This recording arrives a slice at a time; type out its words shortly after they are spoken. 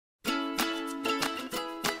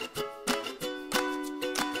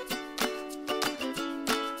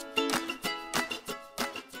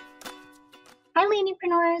Hi,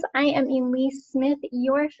 Ladypreneurs. I am Elise Smith,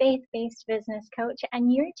 your faith-based business coach,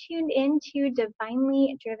 and you're tuned into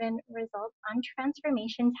Divinely Driven Results on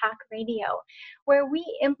Transformation Talk Radio, where we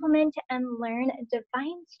implement and learn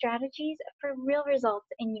divine strategies for real results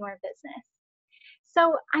in your business.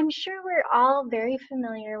 So I'm sure we're all very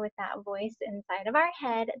familiar with that voice inside of our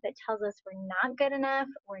head that tells us we're not good enough,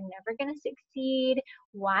 we're never going to succeed,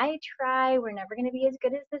 why try, we're never going to be as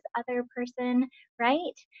good as this other person, right?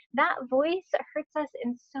 That voice hurts us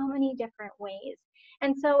in so many different ways.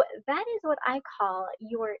 And so that is what I call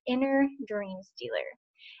your inner dream stealer.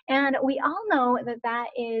 And we all know that that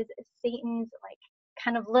is Satan's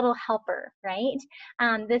kind of little helper, right?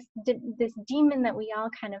 This demon that we all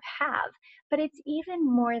kind of have. But it's even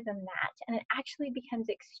more than that, and it actually becomes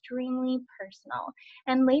extremely personal.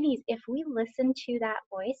 And ladies, if we listen to that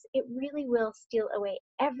voice, it really will steal away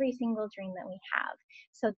every single dream that we have.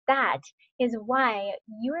 So that is why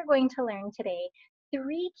you are going to learn today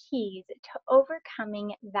 3 keys to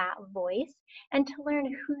overcoming that voice and to learn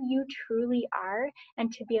who you truly are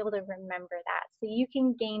and to be able to remember that so you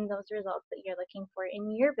can gain those results that you're looking for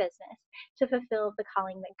in your business to fulfill the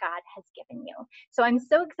calling that God has given you. So I'm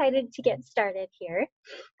so excited to get started here.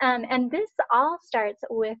 And this all starts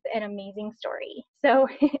with an amazing story. So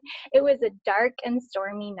it was a dark and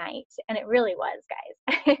stormy night, and it really was,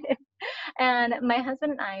 guys. And my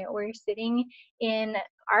husband and I were sitting in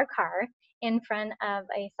our car in front of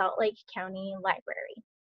a Salt Lake County library.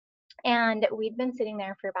 And we'd been sitting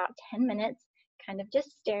there for about 10 minutes, kind of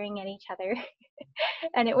just staring at each other.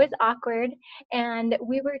 And it was awkward. And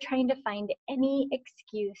we were trying to find any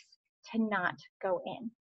excuse to not go in.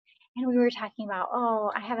 And we were talking about,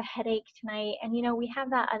 oh, I have a headache tonight. And, we have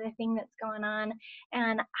that other thing that's going on.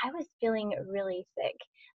 And I was feeling really sick.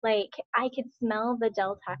 Like I could smell the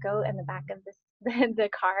Del Taco in the back of the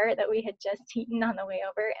car that we had just eaten on the way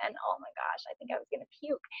over. And oh my gosh, I think I was going to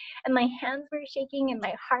puke. And my hands were shaking and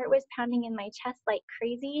my heart was pounding in my chest like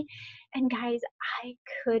crazy. And guys, I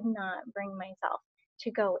could not bring myself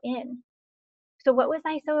to go in. So what was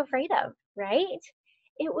I so afraid of, right?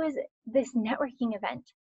 It was this networking event.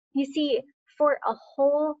 You see, for a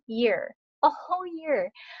whole year,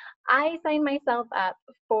 I signed myself up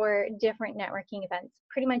for different networking events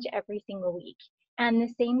pretty much every single week. And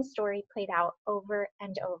the same story played out over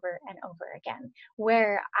and over and over again,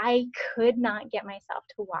 where I could not get myself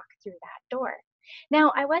to walk through that door.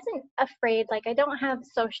 Now, I wasn't afraid, I don't have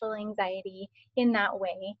social anxiety in that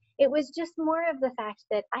way. It was just more of the fact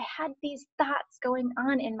that I had these thoughts going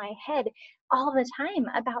on in my head all the time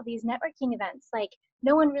about these networking events.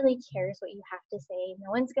 No one really cares what you have to say. No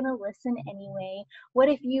one's going to listen anyway. What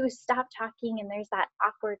if you stop talking and there's that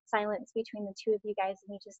awkward silence between the two of you guys and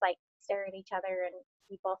you just stare at each other and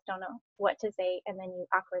you both don't know what to say and then you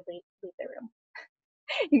awkwardly leave the room?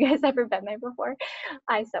 You guys ever been there before?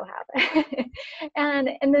 I so have. and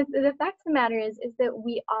the fact of the matter is that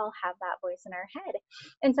we all have that voice in our head.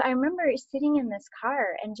 And so I remember sitting in this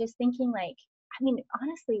car and just thinking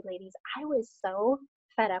honestly, ladies, I was so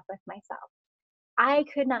fed up with myself. I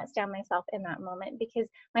could not stand myself in that moment because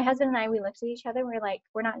my husband and I, we looked at each other and we were like,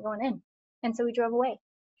 we're not going in. And so we drove away.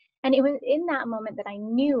 And it was in that moment that I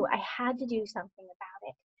knew I had to do something about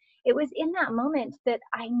it. It was in that moment that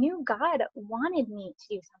I knew God wanted me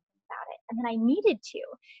to do something about it and that I needed to.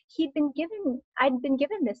 I'd been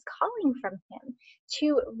given this calling from him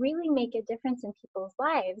to really make a difference in people's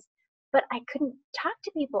lives, but I couldn't talk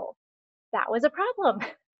to people. That was a problem.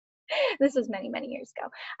 This was many, many years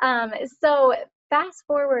ago. So fast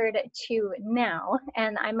forward to now,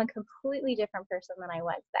 and I'm a completely different person than I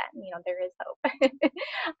was then. There is hope.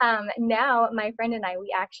 Now, my friend and I,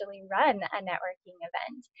 we actually run a networking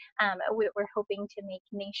event. We're hoping to make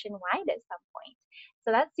nationwide at some point.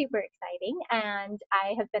 So that's super exciting. And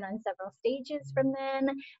I have been on several stages from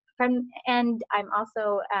then. And I'm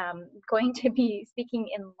also going to be speaking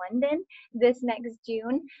in London this next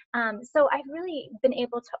June. So I've really been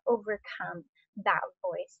able to overcome that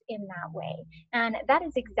voice in that way. And that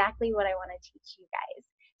is exactly what I want to teach you guys.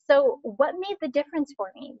 So what made the difference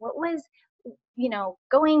for me? What was,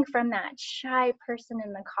 going from that shy person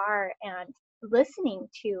in the car and listening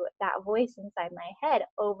to that voice inside my head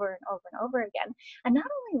over and over and over again, and not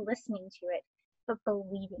only listening to it, but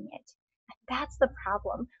believing it. That's the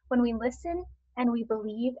problem. When we listen and we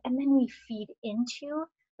believe and then we feed into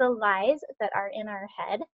the lies that are in our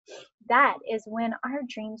head, that is when our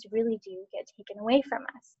dreams really do get taken away from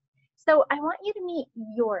us. So I want you to meet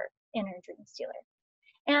your inner dream stealer.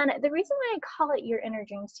 And the reason why I call it your inner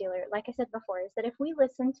dream stealer, like I said before, is that if we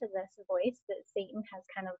listen to this voice that Satan has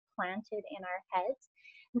kind of planted in our heads,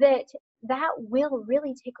 that will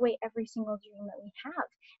really take away every single dream that we have.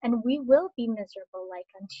 And we will be miserable like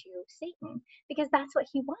unto Satan, because that's what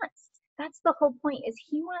he wants. That's the whole point, is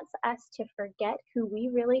he wants us to forget who we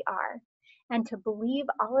really are and to believe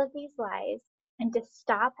all of these lies and to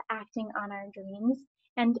stop acting on our dreams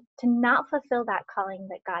and to not fulfill that calling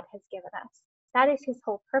that God has given us. That is his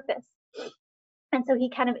whole purpose. And so he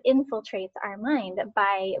kind of infiltrates our mind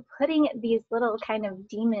by putting these little kind of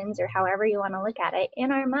demons, or however you want to look at it,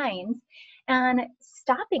 in our minds and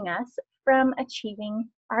stopping us from achieving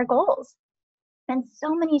our goals. And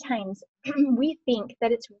so many times we think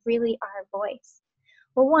that it's really our voice.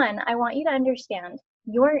 Well, one, I want you to understand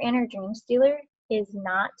your inner dream stealer is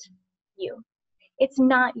not you. It's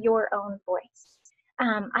not your own voice.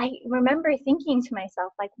 I remember thinking to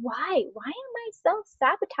myself, like, why am I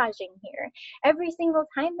self-sabotaging here? Every single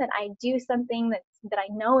time that I do something that I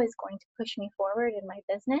know is going to push me forward in my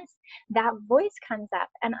business, that voice comes up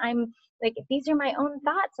and I'm like, these are my own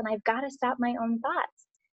thoughts and I've got to stop my own thoughts.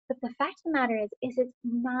 But the fact of the matter is it's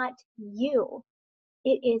not you.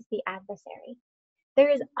 It is the adversary. There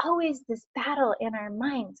is always this battle in our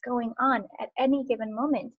minds going on at any given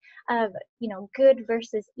moment of, good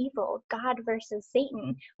versus evil, God versus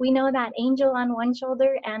Satan. We know that angel on one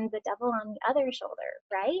shoulder and the devil on the other shoulder,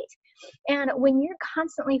 right? And when you're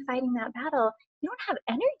constantly fighting that battle, you don't have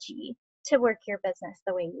energy to work your business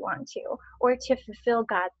the way you want to, or to fulfill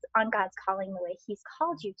God's calling the way he's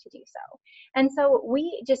called you to do so. And so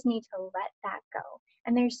we just need to let that go.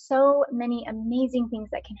 And there's so many amazing things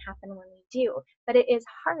that can happen when we do, but it is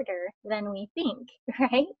harder than we think,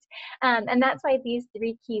 right? And that's why these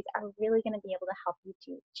 3 keys are really going to be able to help you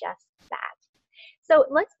do just that. So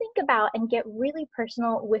let's think about and get really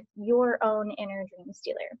personal with your own inner dream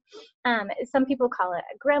stealer. Some people call it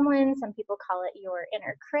a gremlin. Some people call it your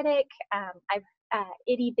inner critic. I've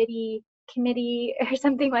itty bitty committee or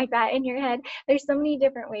something like that in your head. There's so many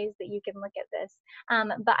different ways that you can look at this.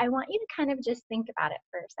 But I want you to kind of just think about it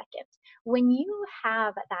for a second. When you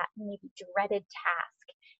have that maybe dreaded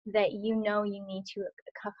task that you know you need to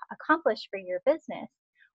accomplish for your business,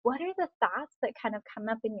 what are the thoughts that kind of come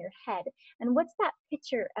up in your head? And what's that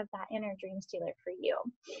picture of that inner dream stealer for you?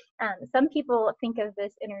 Some people think of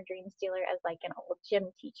this inner dream stealer as like an old gym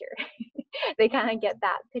teacher. They kind of get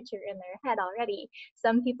that picture in their head already.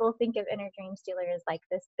 Some people think of inner dream stealer as like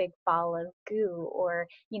this big ball of goo, or,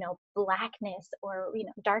 blackness, or,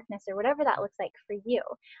 darkness, or whatever that looks like for you.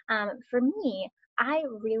 For me, I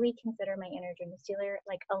really consider my inner dream stealer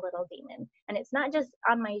like a little demon. And it's not just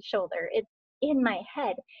on my shoulder, it's in my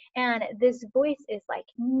head, and this voice is like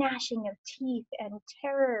gnashing of teeth and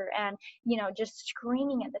terror and just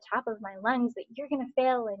screaming at the top of my lungs that you're going to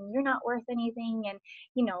fail and you're not worth anything. And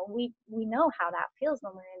we know how that feels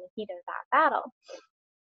when we're in the heat of that battle.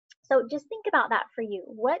 So just think about that for you.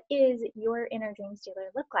 What is your inner dream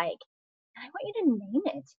stealer look like? And I want you to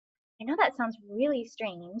name it. I know that sounds really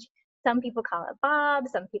strange. Some people call it Bob,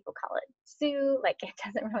 some people call it Sue, like it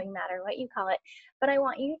doesn't really matter what you call it, but I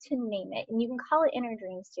want you to name it. And you can call it inner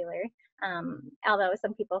dream stealer, although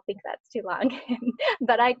some people think that's too long,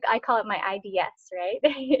 but I call it my IDS,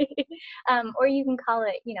 right? Or you can call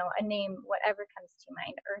it, a name, whatever comes to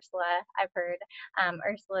mind. Ursula, I've heard.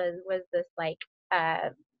 Ursula was this like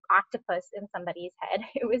octopus in somebody's head.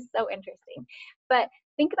 It was so interesting. But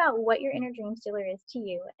think about what your inner dream stealer is to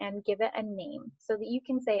you and give it a name so that you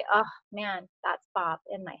can say, oh man, that's Bob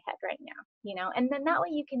in my head right now, and then that way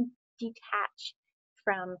you can detach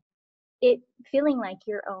from it feeling like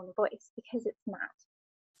your own voice, because it's not.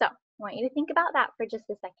 So I want you to think about that for just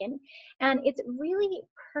a second. And it's really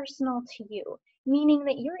personal to you, meaning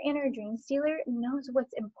that your inner dream stealer knows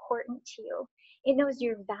what's important to you. It knows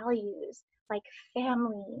your values, like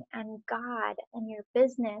family and God and your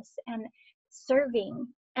business and serving.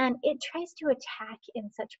 And it tries to attack in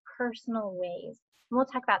such personal ways. And we'll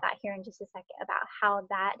talk about that here in just a second, about how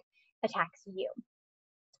that attacks you.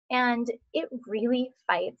 And it really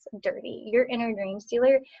fights dirty. Your inner dream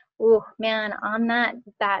stealer, oh man, on that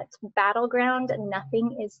battleground,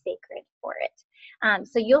 nothing is sacred for it.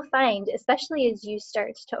 So you'll find, especially as you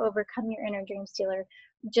start to overcome your inner dream stealer,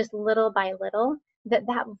 just little by little,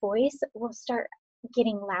 that voice will start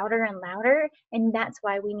getting louder and louder, and that's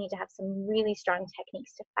why we need to have some really strong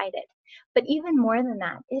techniques to fight it. But even more than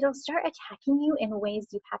that, it'll start attacking you in ways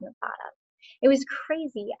you hadn't thought of. It was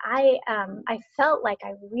crazy. I felt like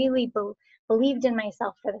I really believed in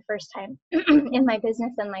myself for the first time in my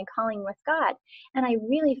business and my calling with God. And I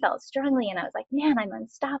really felt strongly, and I was like, man, I'm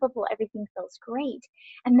unstoppable. Everything feels great.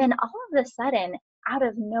 And then all of a sudden, out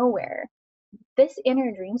of nowhere, this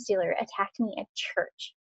inner dream stealer attacked me at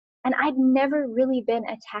church. And I'd never really been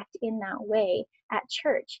attacked in that way at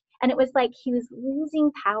church. And it was like he was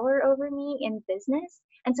losing power over me in business.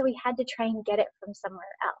 And so he had to try and get it from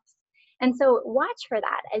somewhere else. And so watch for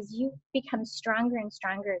that as you become stronger and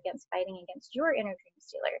stronger against fighting against your inner dream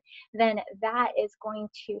stealer, then that is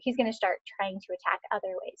he's going to start trying to attack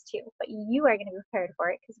other ways too. But you are going to be prepared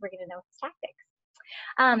for it because we're going to know his tactics.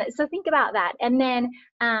 So think about that. And then,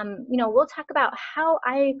 we'll talk about how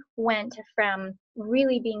I went from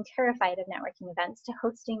really being terrified of networking events to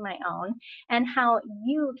hosting my own, and how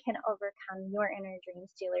you can overcome your inner dream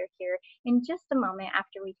stealer here in just a moment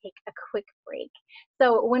after we take a quick break.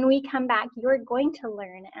 So when we come back, you're going to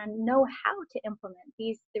learn and know how to implement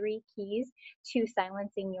these 3 keys to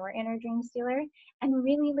silencing your inner dream stealer. And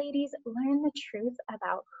really, ladies, learn the truth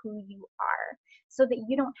about who you are so that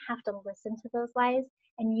you don't have to listen to those lies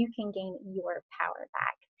and you can gain your power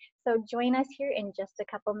back. So join us here in just a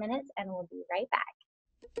couple minutes and we'll be right back.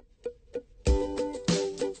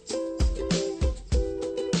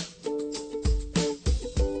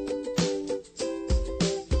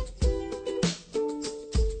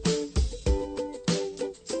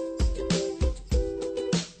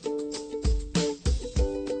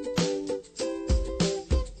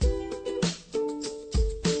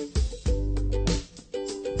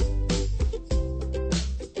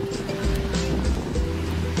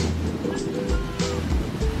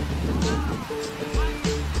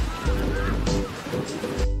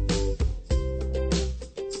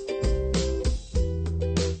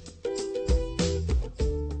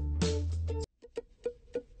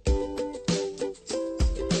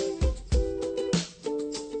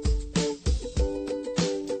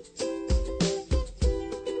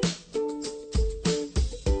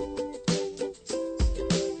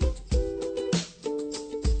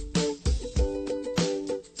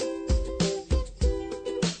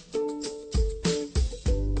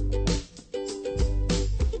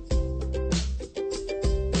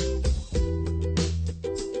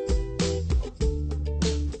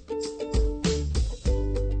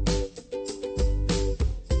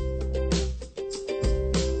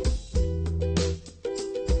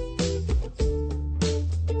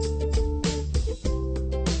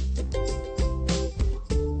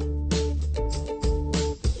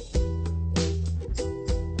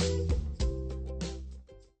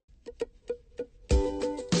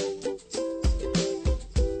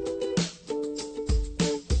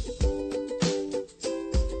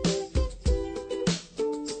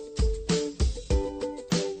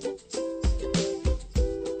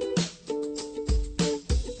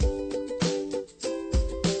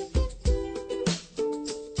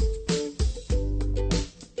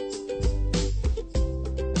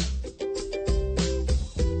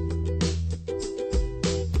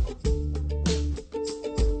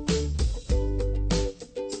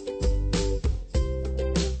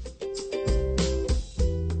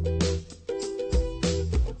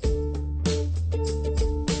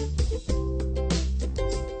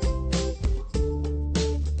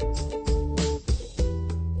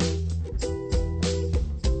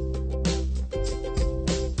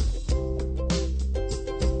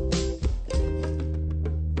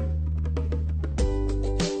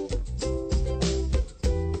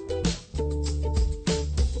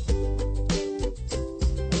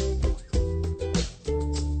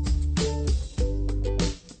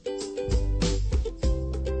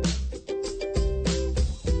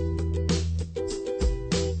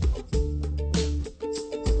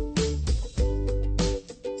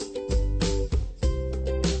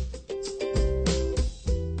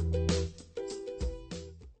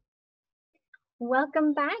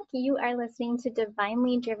 Welcome back. You are listening to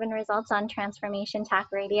Divinely Driven Results on Transformation Talk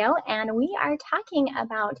Radio, and we are talking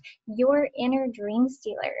about your inner dream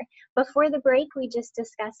stealer. Before the break, we just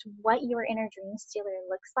discussed what your inner dream stealer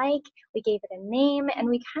looks like. We gave it a name, and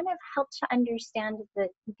we kind of helped to understand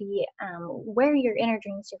where your inner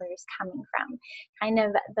dream stealer is coming from, kind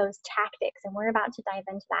of those tactics, and we're about to dive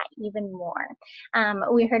into that even more.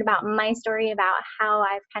 We heard about my story about how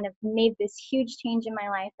I've kind of made this huge change in my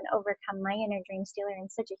life and overcome my inner dream stealer in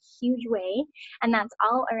such a huge way, and that's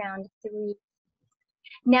all around 3.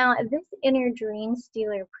 Now, this inner dream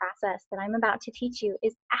stealer process that I'm about to teach you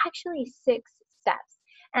is actually 6 steps.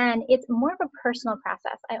 And it's more of a personal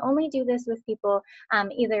process. I only do this with people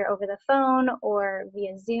either over the phone or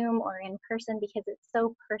via Zoom or in person because it's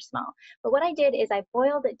so personal. But what I did is I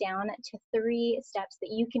boiled it down to 3 steps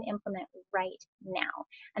that you can implement right now.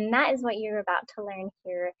 And that is what you're about to learn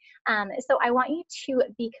here. So I want you to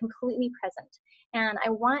be completely present. And I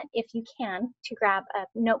want, if you can, to grab a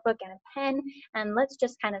notebook and a pen, and let's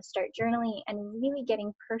just kind of start journaling and really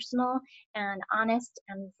getting personal and honest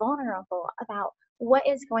and vulnerable about what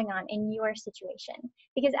is going on in your situation.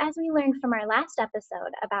 Because as we learned from our last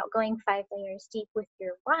episode about going 5 layers deep with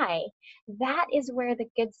your why, that is where the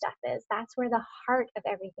good stuff is. That's where the heart of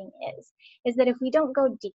everything is that if we don't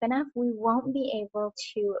go deep enough, we won't be able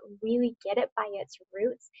to really get it by its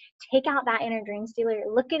roots, take out that inner dream stealer,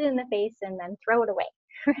 look it in the face, and then throw it away,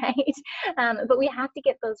 right? But we have to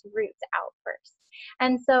get those roots out first.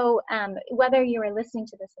 And so whether you are listening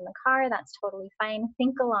to this in the car, that's totally fine.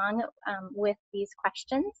 Think along with these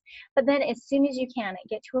questions. But then as soon as you can,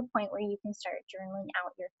 get to a point where you can start journaling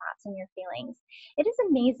out your thoughts and your feelings. It is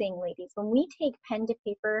amazing, ladies, when we take pen to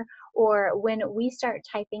paper or when we start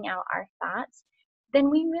typing out our thoughts, then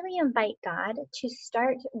we really invite God to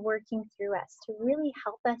start working through us, to really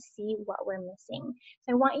help us see what we're missing.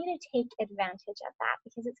 So I want you to take advantage of that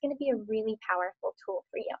because it's going to be a really powerful tool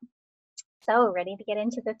for you. So ready to get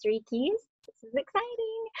into the 3 keys? This is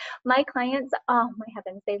exciting. My clients, oh my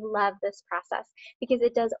heavens, they love this process because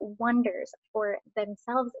it does wonders for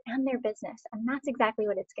themselves and their business. And that's exactly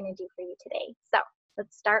what it's going to do for you today. So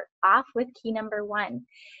let's start off with key number 1.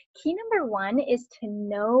 Key number 1 is to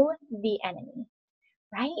know the enemy,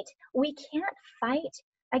 right? We can't fight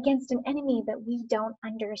against an enemy that we don't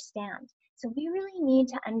understand. So we really need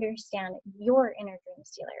to understand your inner dream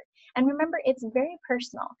stealer. And remember, it's very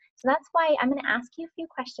personal. So that's why I'm going to ask you a few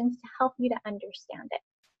questions to help you to understand it.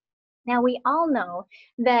 Now, we all know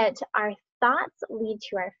that our thoughts lead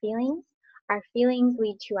to our feelings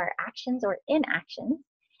lead to our actions or inactions,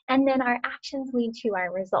 and then our actions lead to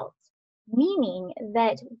our results, meaning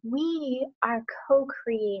that we are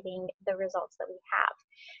co-creating the results that we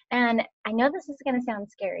have. And I know this is going to sound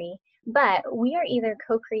scary, but we are either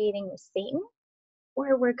co-creating with Satan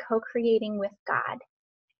or we're co-creating with God,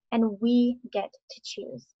 and we get to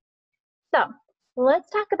choose. So let's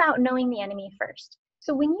talk about knowing the enemy first.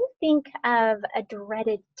 So when you think of a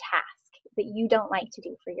dreaded task that you don't like to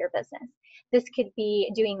do for your business, this could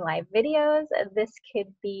be doing live videos, this could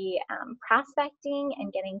be prospecting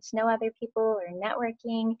and getting to know other people or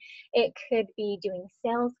networking, it could be doing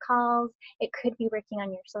sales calls, it could be working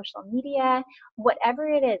on your social media, whatever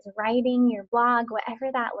it is, writing your blog,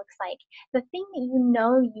 whatever that looks like, the thing that you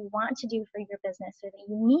know you want to do for your business or that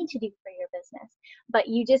you need to do for your business, but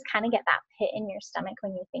you just kind of get that pit in your stomach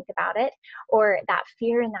when you think about it, or that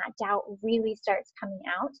fear and that doubt really starts coming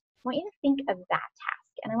out, I want you to think of that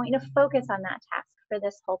task, and I want you to focus on that task for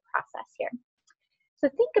this whole process here. So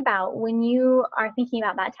think about when you are thinking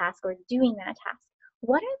about that task or doing that task,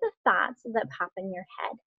 what are the thoughts that pop in your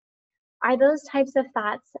head? Are those types of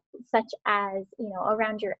thoughts such as,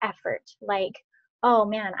 around your effort, like, oh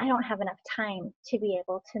man, I don't have enough time to be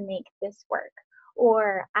able to make this work,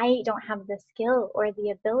 or I don't have the skill or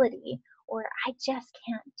the ability, or I just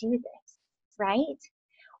can't do this, right?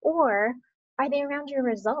 Or are they around your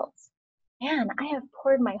results? Man, I have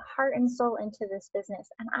poured my heart and soul into this business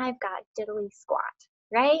and I've got diddly squat,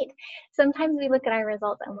 right? Sometimes we look at our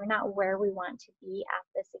results and we're not where we want to be at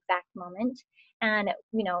this exact moment. And,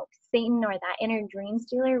 Satan or that inner dream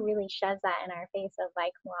stealer really shoves that in our face of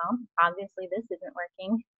like, well, obviously this isn't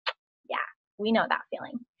working. Yeah, we know that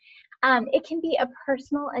feeling. It can be a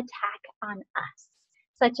personal attack on us,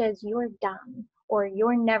 such as you're dumb, or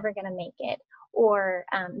you're never going to make it, or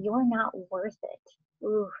you're not worth it.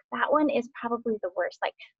 Ooh, that one is probably the worst.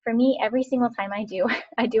 Like for me, every single time I do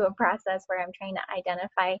a process where I'm trying to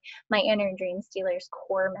identify my inner dream stealer's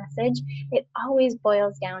core message, it always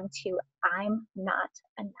boils down to I'm not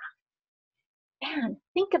enough. Man,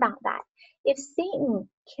 think about that. If Satan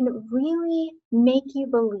can really make you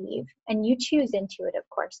believe, and you choose into it, of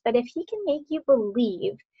course, but if he can make you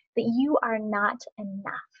believe that you are not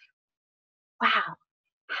enough, wow,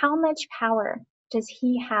 how much power does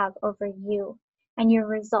he have over you and your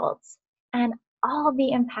results and all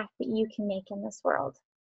the impact that you can make in this world?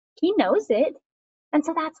 He knows it. And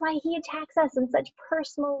so that's why he attacks us in such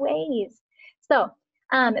personal ways. So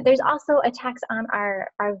there's also attacks on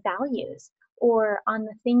our values or on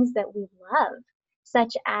the things that we love,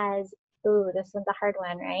 such as, ooh, this one's a hard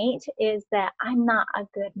one, right? Is that I'm not a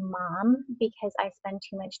good mom because I spend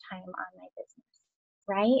too much time on my business,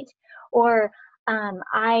 right? Or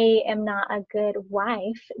I am not a good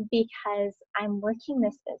wife because I'm working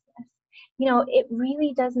this business. It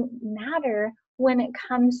really doesn't matter when it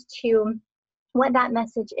comes to what that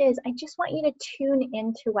message is. I just want you to tune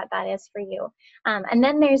into what that is for you. And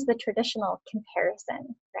then there's the traditional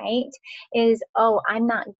comparison, right? Is, oh, I'm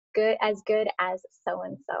not good as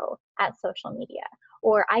so-and-so at social media,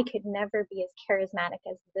 or I could never be as charismatic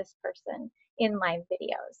as this person in live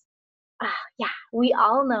videos. Yeah, we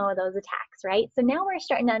all know those attacks, right? So now we're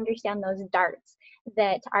starting to understand those darts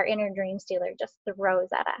that our inner dream stealer just throws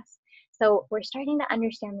at us. So we're starting to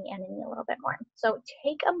understand the enemy a little bit more. So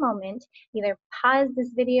take a moment, either pause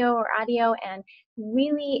this video or audio, and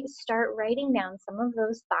really start writing down some of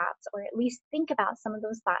those thoughts, or at least think about some of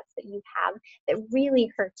those thoughts that you have that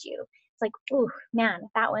really hurt you. It's like, ooh, man,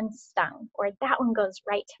 that one stung, or that one goes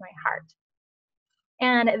right to my heart.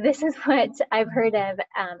 And this is what I've heard of,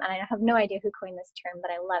 and I have no idea who coined this term,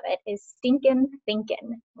 but I love it, is stinkin'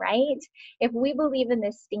 thinkin', right? If we believe in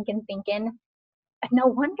this stinkin' thinkin', no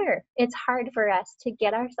wonder it's hard for us to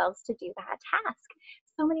get ourselves to do that task.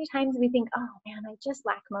 So many times we think, oh man, I just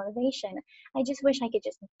lack motivation. I just wish I could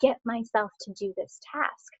just get myself to do this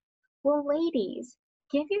task. Well, ladies,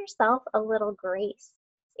 give yourself a little grace.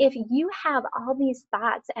 If you have all these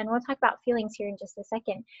thoughts, and we'll talk about feelings here in just a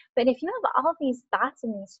second, but if you have all these thoughts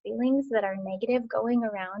and these feelings that are negative going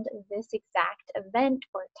around this exact event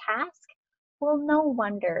or task, well, no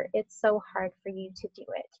wonder it's so hard for you to do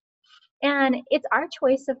it. And it's our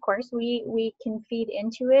choice, of course. We can feed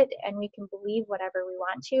into it and we can believe whatever we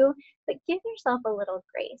want to, but give yourself a little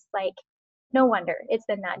grace. Like, no wonder it's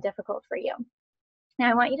been that difficult for you.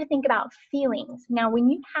 Now, I want you to think about feelings. Now, when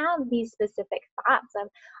you have these specific thoughts of,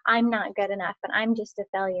 I'm not good enough, and I'm just a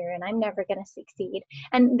failure, and I'm never going to succeed,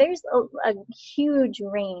 and there's a huge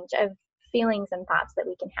range of feelings and thoughts that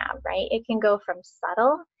we can have, right? It can go from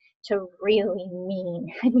subtle to really mean.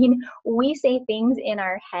 I mean, we say things in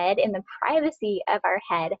our head, in the privacy of our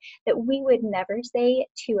head, that we would never say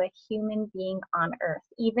to a human being on earth,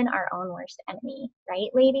 even our own worst enemy, right,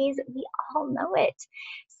 ladies? We all know it.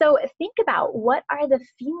 So think about, what are the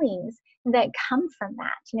feelings that come from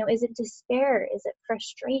that? Is it despair? Is it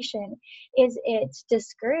frustration? Is it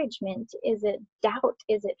discouragement? Is it doubt?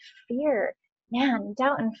 Is it fear? Man,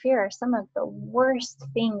 doubt and fear are some of the worst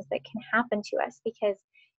things that can happen to us, because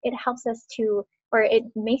it helps us to, or it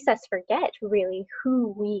makes us forget really who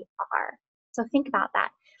we are. So think about that.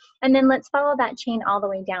 And then let's follow that chain all the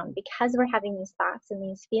way down. Because we're having these thoughts and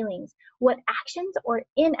these feelings, what actions or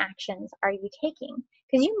inactions are you taking?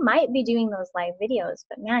 Because you might be doing those live videos,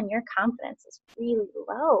 but man, your confidence is really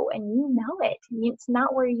low and you know it. It's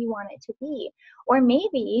not where you want it to be. Or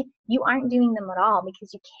maybe you aren't doing them at all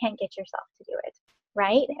because you can't get yourself to do it,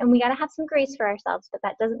 right? And we got to have some grace for ourselves, but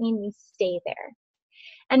that doesn't mean we stay there.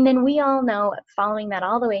 And then we all know, following that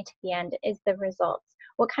all the way to the end, is the results.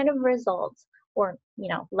 What kind of results, or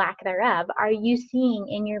lack thereof, are you seeing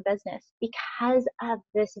in your business because of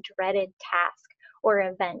this dreaded task or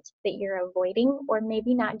event that you're avoiding, or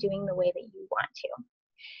maybe not doing the way that you want to?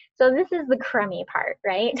 So this is the crummy part,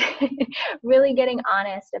 right? Really getting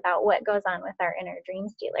honest about what goes on with our inner dream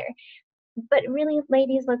stealer. But really,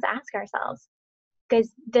 ladies, let's ask ourselves,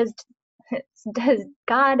 does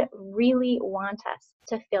God really want us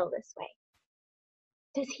to feel this way?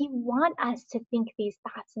 Does he want us to think these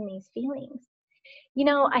thoughts and these feelings?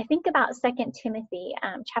 I think about 2 Timothy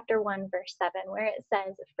chapter 1, verse 7, where it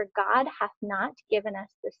says, "For God hath not given us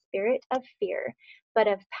the spirit of fear, but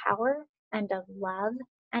of power and of love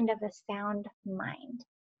and of a sound mind."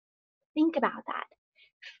 Think about that.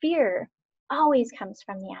 Fear always comes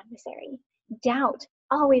from the adversary. Doubt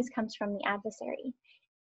always comes from the adversary.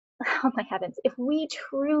 Oh my heavens, if we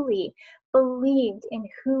truly believed in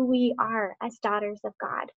who we are as daughters of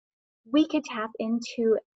God, we could tap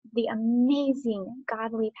into the amazing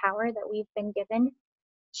godly power that we've been given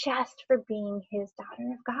just for being his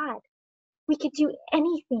daughter of God. We could do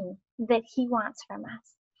anything that he wants from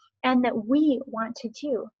us and that we want to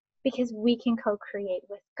do, because we can co-create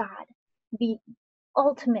with God, the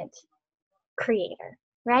ultimate creator,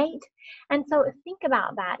 right? And so think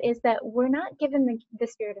about that, is that we're not given the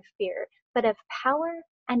spirit of fear, but of power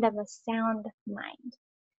and of a sound mind.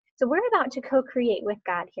 So we're about to co-create with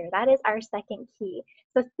God here. That is our second key.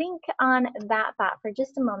 So think on that thought for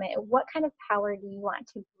just a moment. What kind of power do you want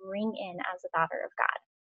to bring in as a daughter of God?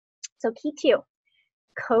 So key 2,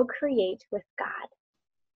 co-create with God.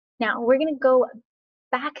 Now we're going to go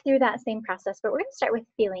back through that same process, but we're going to start with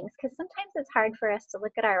feelings, because sometimes it's hard for us to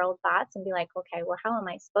look at our old thoughts and be like, okay, well, how am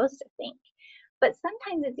I supposed to think? But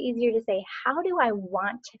sometimes it's easier to say, how do I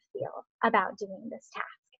want to feel about doing this task?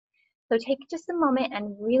 So take just a moment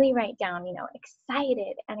and really write down,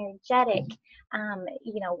 excited, energetic,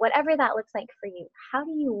 whatever that looks like for you. How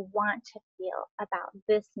do you want to feel about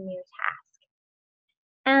this new task?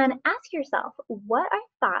 And ask yourself, what are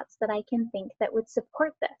thoughts that I can think that would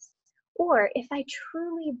support this? Or if I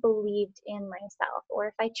truly believed in myself, or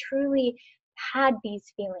if I truly had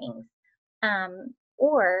these feelings,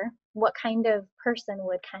 or what kind of person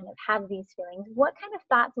would kind of have these feelings? What kind of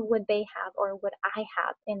thoughts would they have, or would I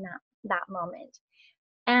have in that moment?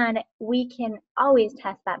 And we can always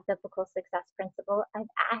test that biblical success principle of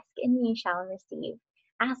ask and ye shall receive.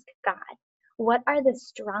 Ask God, what are the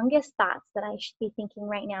strongest thoughts that I should be thinking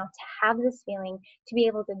right now to have this feeling to be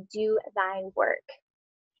able to do thy work?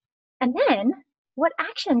 And then what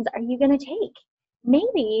actions are you going to take?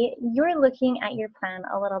 Maybe you're looking at your plan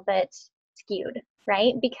a little bit skewed,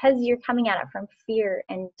 right? Because you're coming at it from fear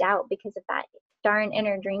and doubt because of that darn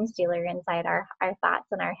inner dream stealer inside our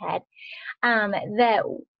thoughts in our head, that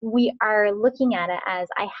we are looking at it as,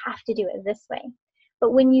 I have to do it this way.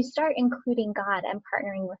 But when you start including God and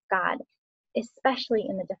partnering with God, especially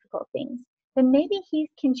in the difficult things, then maybe He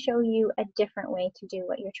can show you a different way to do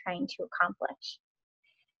what you're trying to accomplish.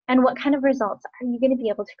 And what kind of results are you going to be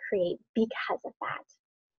able to create because of that?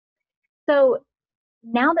 So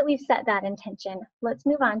now that we've set that intention, let's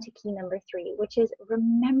move on to key number 3, which is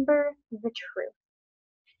remember the truth.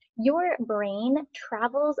 Your brain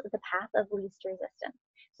travels the path of least resistance.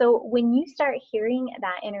 So when you start hearing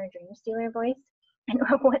that inner dream stealer voice, and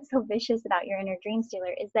what's so vicious about your inner dream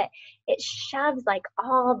stealer is that it shoves like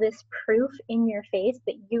all this proof in your face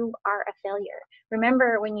that you are a failure.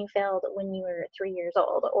 Remember when you failed when you were 3 years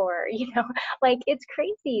old, or, like it's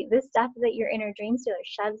crazy, this stuff that your inner dream stealer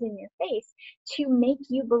shoves in your face to make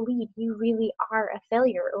you believe you really are a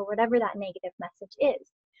failure, or whatever that negative message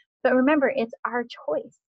is. But remember, it's our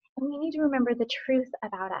choice. And we need to remember the truth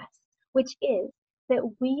about us, which is that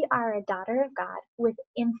we are a daughter of God with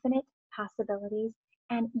infinite possibilities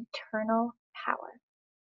and eternal power.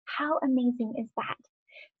 How amazing is that?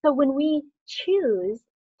 So when we choose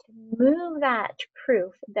to move that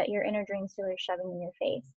proof that your inner dream stealer is shoving in your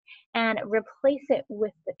face and replace it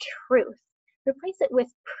with the truth, replace it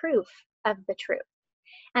with proof of the truth.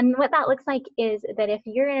 And what that looks like is that if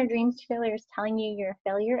your inner dream stealer is telling you you're a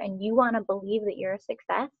failure and you want to believe that you're a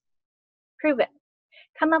success, prove it.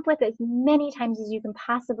 Come up with as many times as you can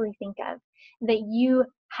possibly think of that you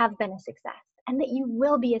have been a success and that you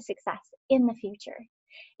will be a success in the future.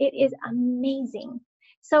 It is amazing.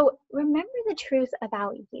 So remember the truth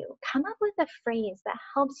about you. Come up with a phrase that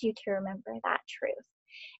helps you to remember that truth.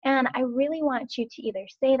 And I really want you to either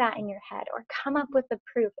say that in your head or come up with the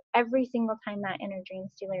proof every single time that inner dream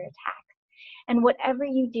stealer attacks. And whatever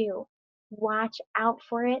you do, watch out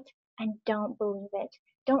for it and don't believe it.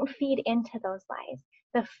 Don't feed into those lies.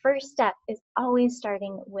 The first step is always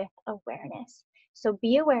starting with awareness. So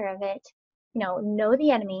be aware of it, know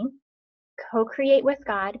the enemy, co-create with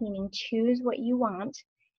God, meaning choose what you want,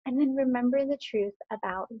 and then remember the truth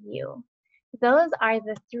about you. Those are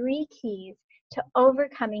the 3 keys to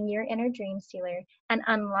overcoming your inner dream stealer and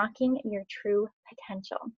unlocking your true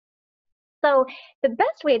potential. So the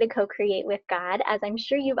best way to co-create with God, as I'm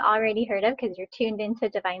sure you've already heard of because you're tuned into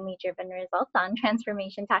Divinely Driven Results on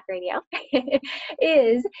Transformation Talk Radio,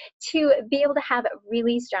 is to be able to have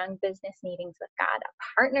really strong business meetings with God,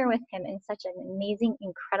 partner with Him in such an amazing,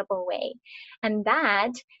 incredible way. And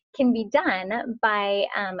that can be done by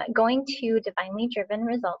going to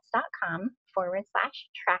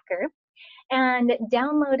divinelydrivenresults.com/tracker and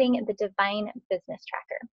downloading the Divine Business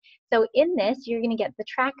Tracker. So in this, you're going to get the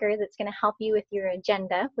tracker that's going to help you with your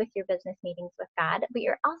agenda, with your business meetings with God, but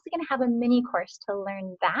you're also going to have a mini course to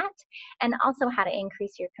learn that and also how to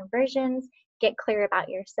increase your conversions, get clear about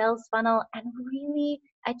your sales funnel, and really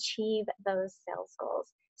achieve those sales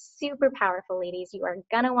goals. Super powerful, ladies. You are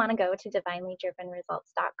going to want to go to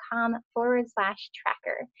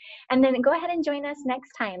divinelydrivenresults.com/tracker. And then go ahead and join us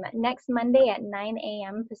next Monday at 9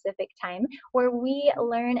 a.m. Pacific time, where we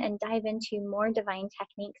learn and dive into more divine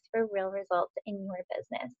techniques for real results in your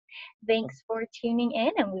business. Thanks for tuning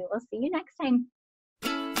in, and we will see you next time.